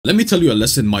Let me tell you a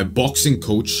lesson my boxing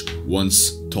coach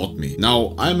once taught me.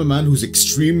 Now, I'm a man who's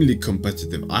extremely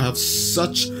competitive. I have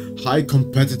such high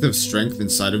competitive strength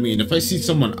inside of me, and if I see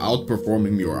someone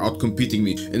outperforming me or outcompeting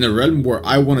me in a realm where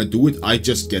I want to do it, I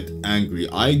just get angry.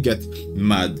 I get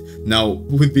mad. Now,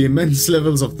 with the immense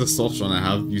levels of testosterone I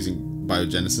have using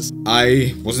biogenesis,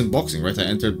 I wasn't boxing, right? I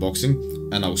entered boxing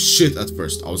and I was shit at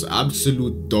first. I was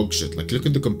absolute dog shit. Like, look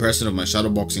at the comparison of my shadow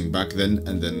boxing back then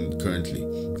and then currently.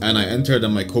 And I entered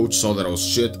and my coach saw that I was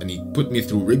shit and he put me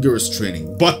through rigorous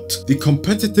training. But the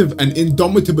competitive and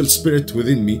indomitable spirit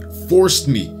within me forced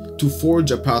me to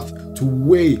forge a path to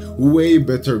way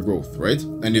better growth, right?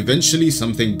 And eventually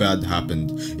something bad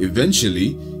happened.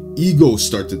 Eventually, ego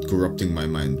started corrupting my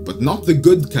mind, but not the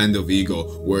good kind of ego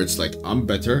where it's like, I'm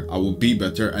better, I will be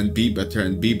better and be better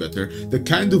and be better. The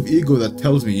kind of ego that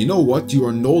tells me, you know what, you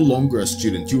are no longer a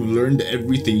student, you've learned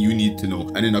everything you need to know.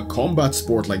 And in a combat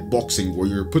sport like boxing, where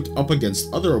you're put up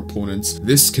against other opponents,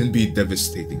 this can be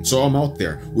devastating. So I'm out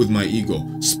there with my ego,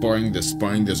 sparring this,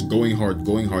 going hard,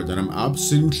 and I'm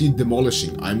absolutely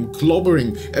demolishing. I'm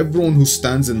clobbering everyone who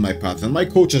stands in my path. And my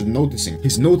coach is noticing.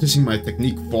 He's noticing my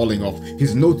technique falling off.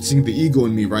 He's noticing the ego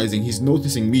in me rising. He's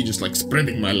noticing me just like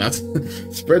spreading my lats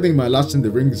spreading my lats in the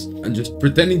rings and just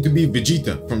pretending to be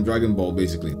Vegeta from Dragon Ball,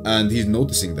 basically. And he's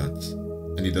noticing that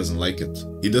and he doesn't like it.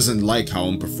 He doesn't like how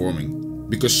I'm performing,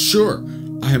 because sure,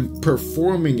 I am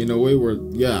performing in a way where,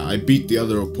 yeah, I beat the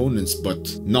other opponents,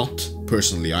 but not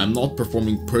personally. I'm not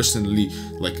performing personally,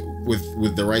 like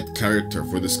with the right character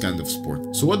for this kind of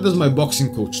sport. So what does my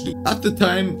boxing coach do? At the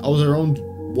time, I was around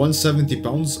 170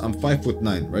 pounds. I'm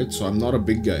 5'9", right? So I'm not a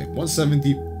big guy.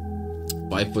 170,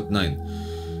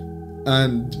 5'9".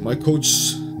 And my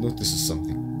coach notices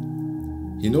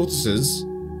something. He notices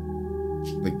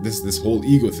like this whole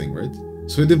ego thing, right?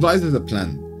 So he devises a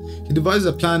plan. He devises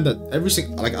a plan that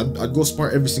I'd go spar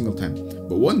every single time.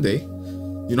 But one day,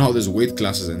 you know how there's weight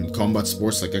classes in combat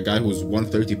sports, like a guy who's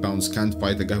 130 pounds can't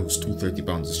fight a guy who's 230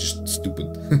 pounds. It's just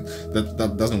stupid.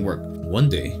 that doesn't work. One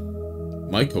day,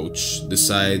 my coach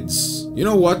decides, you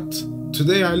know what?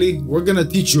 Today, Ali, we're gonna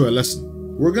teach you a lesson.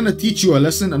 We're gonna teach you a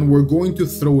lesson, and we're going to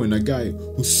throw in a guy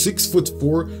who's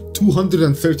 6'4",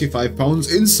 235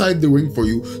 pounds inside the ring for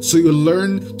you, so you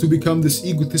learn to become this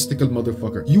egotistical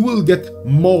motherfucker. You will get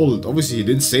mauled. Obviously, he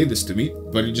didn't say this to me,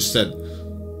 but he just said,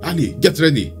 Ali, get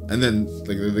ready. And then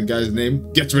like the guy's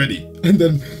name, get ready. And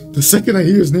then the second I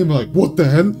hear his name, I'm like, what the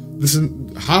hell?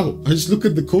 Listen, how? I just look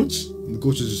at the coach, and the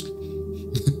coach is just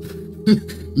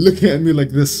looking at me like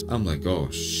this. I'm like, oh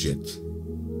shit.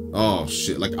 Oh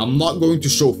shit. Like, I'm not going to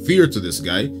show fear to this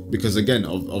guy because, again,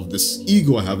 of this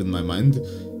ego I have in my mind.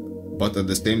 But at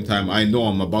the same time, I know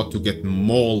I'm about to get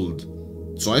mauled.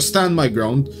 So I stand my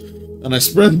ground and I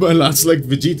spread my lats like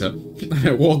Vegeta and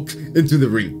I walk into the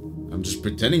ring. I'm just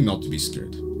pretending not to be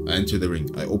scared. I enter the ring.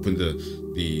 I open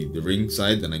the ring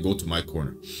side and I go to my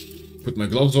corner. Put my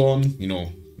gloves on, you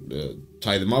know,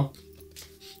 tie them up.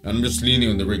 And I'm just leaning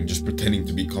on the ring, just pretending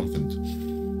to be confident.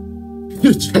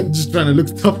 just trying to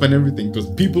look tough and everything, because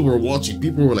people were watching.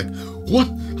 People were like, what?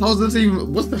 How's this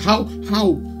even? What's the how?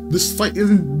 This fight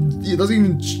doesn't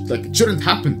even, like, it shouldn't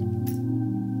happen.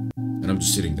 And I'm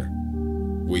just sitting there,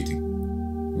 waiting.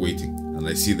 And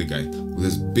I see the guy with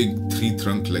his big tree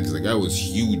trunk legs. The guy was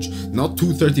huge, not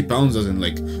 230 pounds as in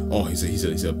like, oh, he's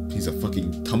a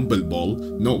fucking tumble ball.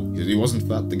 No, he wasn't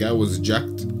fat. The guy was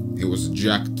jacked. He was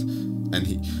jacked, and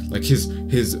he, like, his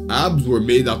abs were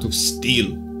made out of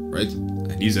steel, right?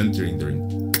 And he's entering the ring.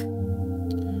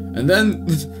 And then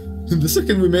the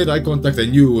second we made eye contact, I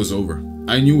knew it was over.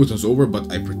 I knew it was over,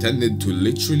 but I pretended to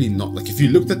literally not. Like, if you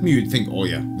looked at me, you'd think, oh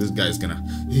yeah, this guy's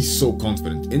he's so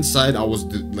confident. Inside, I was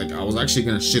actually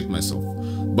gonna shit myself.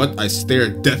 But I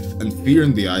stared death and fear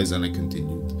in the eyes and I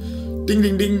continued. Ding,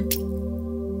 ding, ding.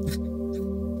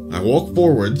 I walk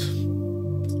forward.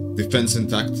 Defense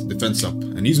intact, defense up,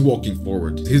 and he's walking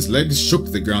forward. His legs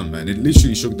shook the ground, man. It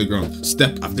literally shook the ground.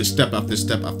 Step after step after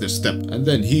step after step. And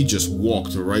then he just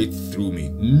walked right through me.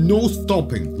 No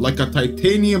stopping, like a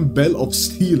titanium bell of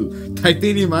steel.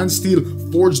 Titanium and steel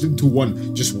forged into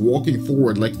one. Just walking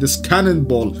forward like this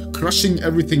cannonball, crushing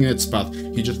everything in its path.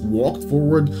 He just walked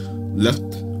forward, left,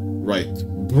 right.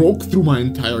 Broke through my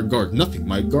entire guard. Nothing.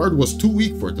 My guard was too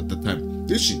weak for it at the time.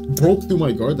 This shit broke through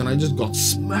my guard and I just got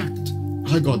smacked.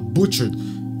 I got butchered.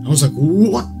 I was like,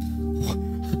 what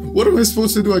am I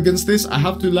supposed to do against this? I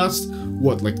have to last,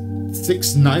 what, like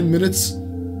 6-9 minutes?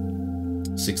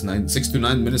 6 to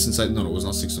 9 minutes inside. No, it was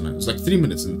not 6 to 9. It was like 3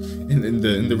 minutes in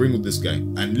the ring with this guy.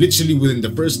 And literally within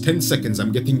the first 10 seconds,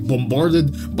 I'm getting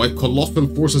bombarded by colossal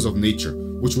forces of nature,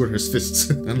 which were his fists.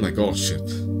 I'm like, oh shit.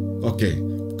 Okay,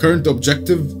 current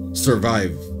objective,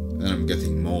 survive. And I'm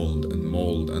getting mauled and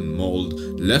mauled and mauled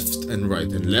left and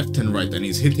right and left and right, and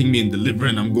he's hitting me in the liver,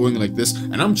 and I'm going like this,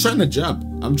 and I'm trying to jab.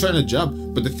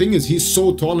 But the thing is, he's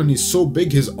so tall and he's so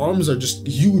big, his arms are just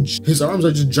huge. His arms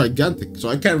are just gigantic. So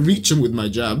I can't reach him with my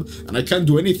jab, and I can't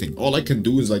do anything. All I can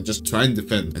do is like just try and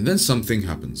defend. And then something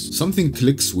happens. Something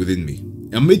clicks within me.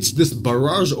 Amidst this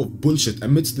barrage of bullshit,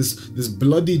 amidst this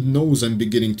bloodied nose I'm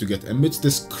beginning to get, amidst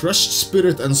this crushed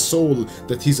spirit and soul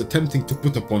that he's attempting to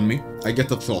put upon me, I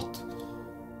get a thought.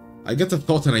 I get a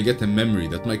thought and I get a memory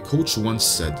that my coach once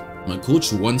said. My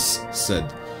coach once said,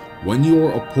 when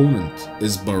your opponent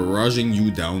is barraging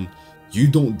you down, you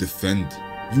don't defend.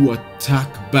 You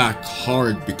attack back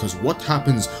hard, because what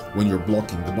happens when you're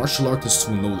blocking? The martial artists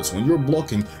will know this. When you're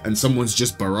blocking and someone's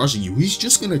just barraging you, he's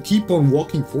just gonna keep on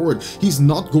walking forward. He's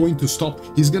not going to stop.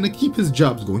 He's gonna keep his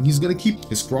jabs going. He's gonna keep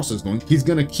his crosses going. He's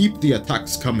gonna keep the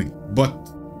attacks coming. But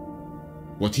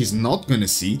what he's not gonna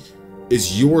see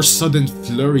is your sudden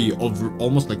flurry of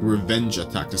almost like revenge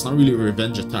attacks. It's not really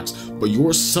revenge attacks, but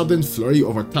your sudden flurry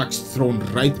of attacks thrown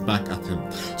right back at him.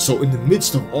 So in the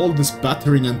midst of all this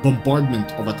battering and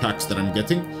bombardment of attacks that I'm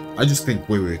getting, I just think,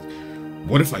 wait,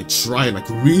 what if I try like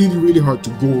really hard to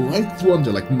go right through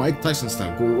under, like Mike Tyson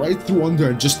style, go right through under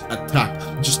and just attack,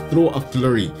 just throw a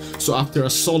flurry. So after a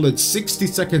solid 60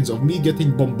 seconds of me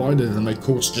getting bombarded and my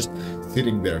coach just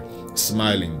sitting there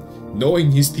smiling, knowing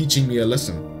he's teaching me a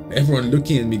lesson, everyone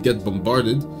looking at me get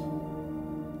bombarded,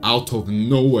 out of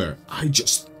nowhere, I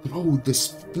just throw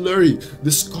this flurry,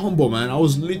 this combo, man. I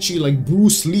was literally like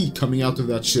Bruce Lee coming out of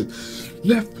that shit.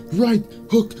 Left, right,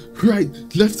 hook, right,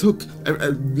 left hook,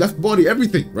 left body,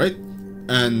 everything, right?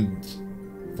 And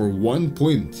for one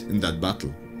point in that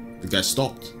battle, the guy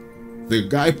stopped. The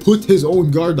guy put his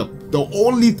own guard up. The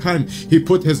only time he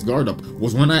put his guard up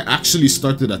was when I actually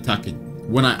started attacking.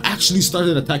 When I actually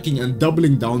started attacking and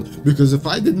doubling down, because if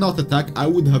I did not attack, I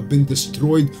would have been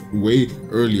destroyed way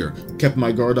earlier. Kept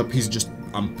my guard up,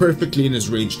 I'm perfectly in his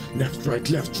range. Left, right,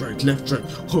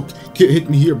 hook, hit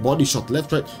me here, body shot,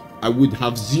 left, right. I would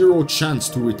have zero chance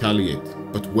to retaliate.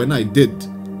 But when I did,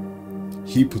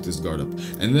 he put his guard up.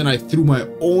 And then I threw my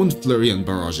own flurry and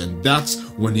barrage, and that's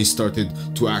when he started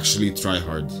to actually try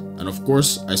hard. And of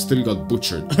course, I still got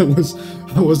butchered.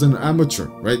 I was an amateur,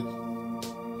 right?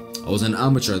 I was an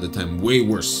amateur at the time, way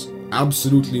worse.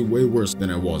 Absolutely way worse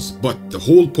than I was. But the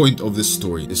whole point of this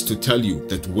story is to tell you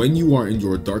that when you are in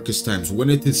your darkest times, when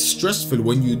it is stressful,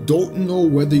 when you don't know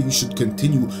whether you should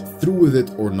continue through with it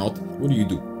or not, what do?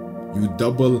 You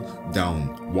double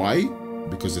down. Why?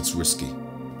 Because it's risky.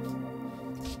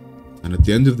 And at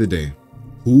the end of the day,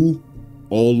 who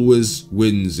always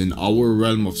wins in our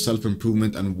realm of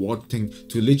self-improvement and wanting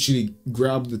to literally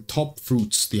grab the top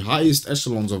fruits, the highest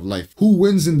echelons of life? Who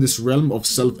wins in this realm of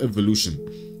self-evolution?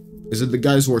 Is it the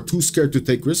guys who are too scared to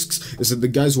take risks? Is it the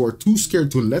guys who are too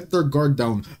scared to let their guard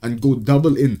down and go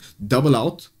double in, double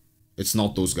out? It's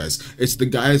not those guys. It's the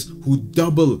guys who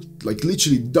double, like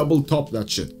literally double top that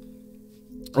shit.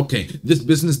 Okay, this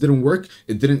business didn't work,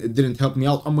 it didn't help me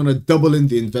out, I'm gonna double in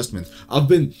the investment. I've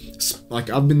been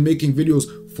making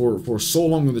videos for so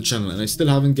long on the channel and I still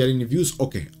haven't get any views.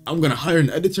 Okay, I'm gonna hire an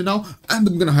editor now, and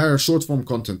I'm gonna hire a short form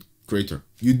content creator.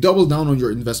 You double down on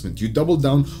your investment, you double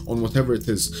down on whatever it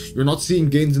is. You're not seeing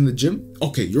gains in the gym?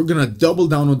 Okay, you're gonna double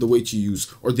down on the weight you use,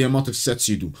 or the amount of sets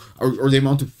you do, or the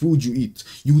amount of food you eat.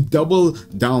 You double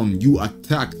down, you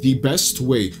attack. The best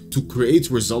way to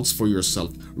create results for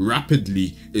yourself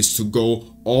rapidly is to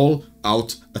go all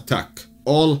out attack.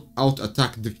 All out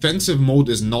attack. Defensive mode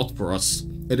is not for us.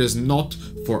 It is not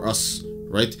for us.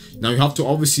 Right? Now you have to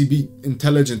obviously be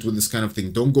intelligent with this kind of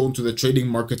thing. Don't go into the trading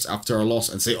markets after a loss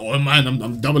and say, "Oh man,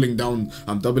 I'm doubling down.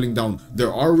 I'm doubling down."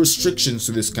 There are restrictions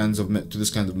to this kind of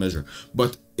measure,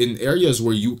 but in areas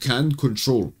where you can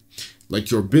control,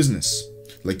 like your business,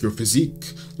 like your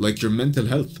physique, like your mental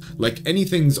health, like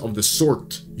anything of the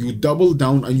sort, you double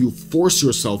down and you force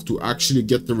yourself to actually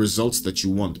get the results that you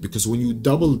want. Because when you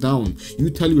double down, you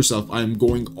tell yourself, "I am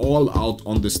going all out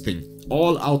on this thing."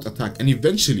 All out attack, and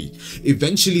eventually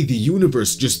the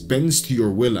universe just bends to your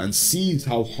will and sees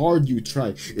how hard you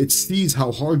try. It sees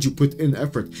how hard you put in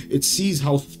effort. It sees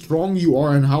how strong you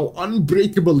are and how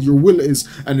unbreakable your will is,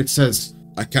 and it says,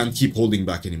 "I can't keep holding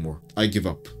back anymore. I give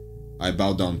up. I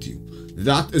bow down to you.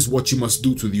 That is what you must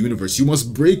do to the universe. You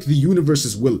must break the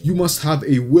universe's will. You must have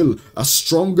a will, a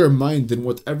stronger mind than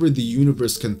whatever the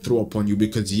universe can throw upon you.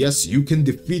 Because yes, you can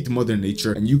defeat Mother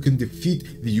Nature and you can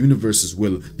defeat the universe's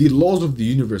will. The laws of the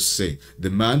universe say the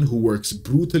man who works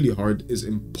brutally hard is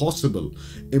impossible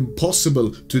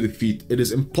to defeat. It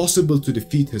is impossible to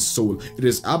defeat his soul. It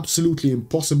is absolutely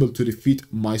impossible to defeat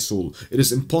my soul. It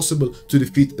is impossible to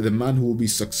defeat the man who will be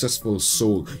successful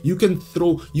soul. You can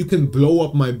blow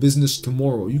up my business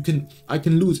tomorrow. I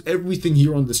can lose everything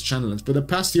here on this channel, and for the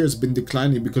past year it's been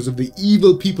declining because of the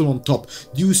evil people on top.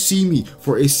 Do you see me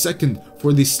for a second,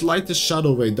 for the slightest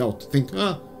shadow of a doubt, think,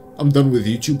 I'm done with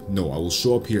YouTube? No, I will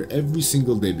show up here every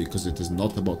single day because it is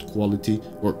not about quality,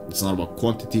 or it's not about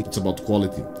quantity, it's about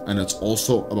quality. And it's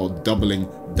also about doubling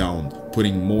down,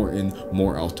 putting more in,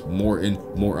 more out, more in,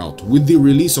 more out. With the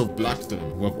release of Black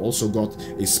Film, who have also got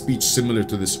a speech similar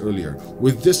to this earlier,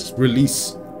 with this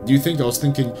release, do you think I was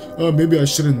thinking, oh, maybe I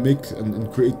shouldn't make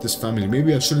and create this family?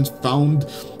 Maybe I shouldn't found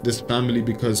this family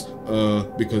because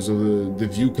of the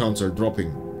view counts are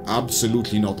dropping?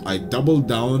 Absolutely not. I doubled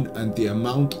down, and the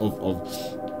amount of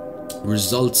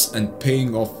results and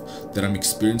paying off that I'm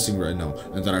experiencing right now,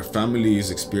 and that our family is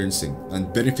experiencing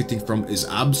and benefiting from, is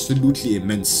absolutely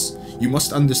immense. You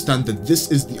must understand that this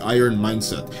is the iron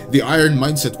mindset. The iron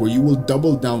mindset where you will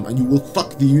double down and you will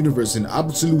fuck the universe in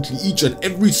absolutely each and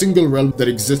every single realm that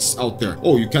exists out there.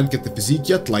 Oh, you can't get the physique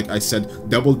yet? Like I said,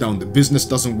 double down. The business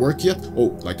doesn't work yet?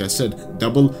 Oh, like I said,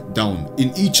 double down.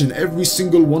 In each and every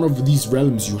single one of these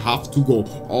realms, you have to go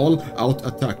all out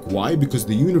attack. Why? Because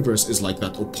the universe is like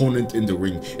that opponent in the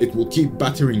ring. It will keep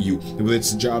battering you with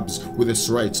its jabs, with its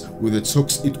rights, with its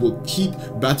hooks. It will keep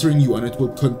battering you, and it will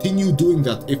continue doing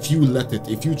that if you let it.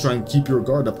 If you try and keep your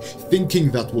guard up,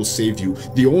 thinking that will save you.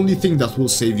 The only thing that will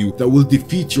save you, that will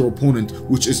defeat your opponent,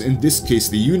 which is in this case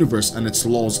the universe and its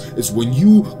laws, is when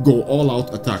you go all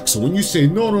out attack. So when you say,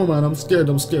 no man, I'm scared,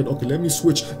 okay, let me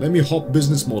switch, let me hop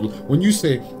business model. When you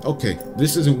say, okay,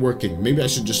 this isn't working, maybe I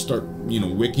should just start,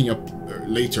 waking up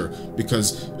later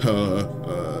because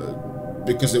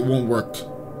it won't work.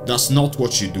 That's not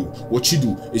what you do. What you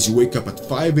do is you wake up at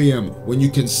 5 AM when you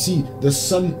can see the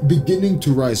sun beginning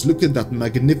to rise. Look at that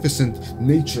magnificent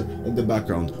nature in the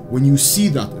background. When you see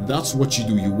that, that's what you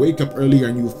do. You wake up earlier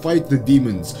and you fight the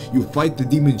demons. You fight the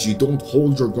demons. You don't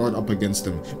hold your guard up against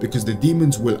them, because the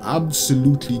demons will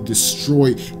absolutely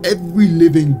destroy every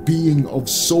living being of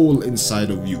soul inside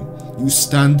of you. You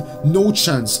stand no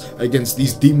chance against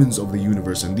these demons of the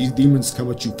universe, and these demons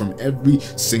come at you from every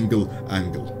single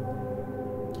angle.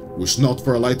 Wish not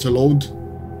for a lighter load,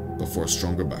 but for a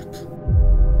stronger back.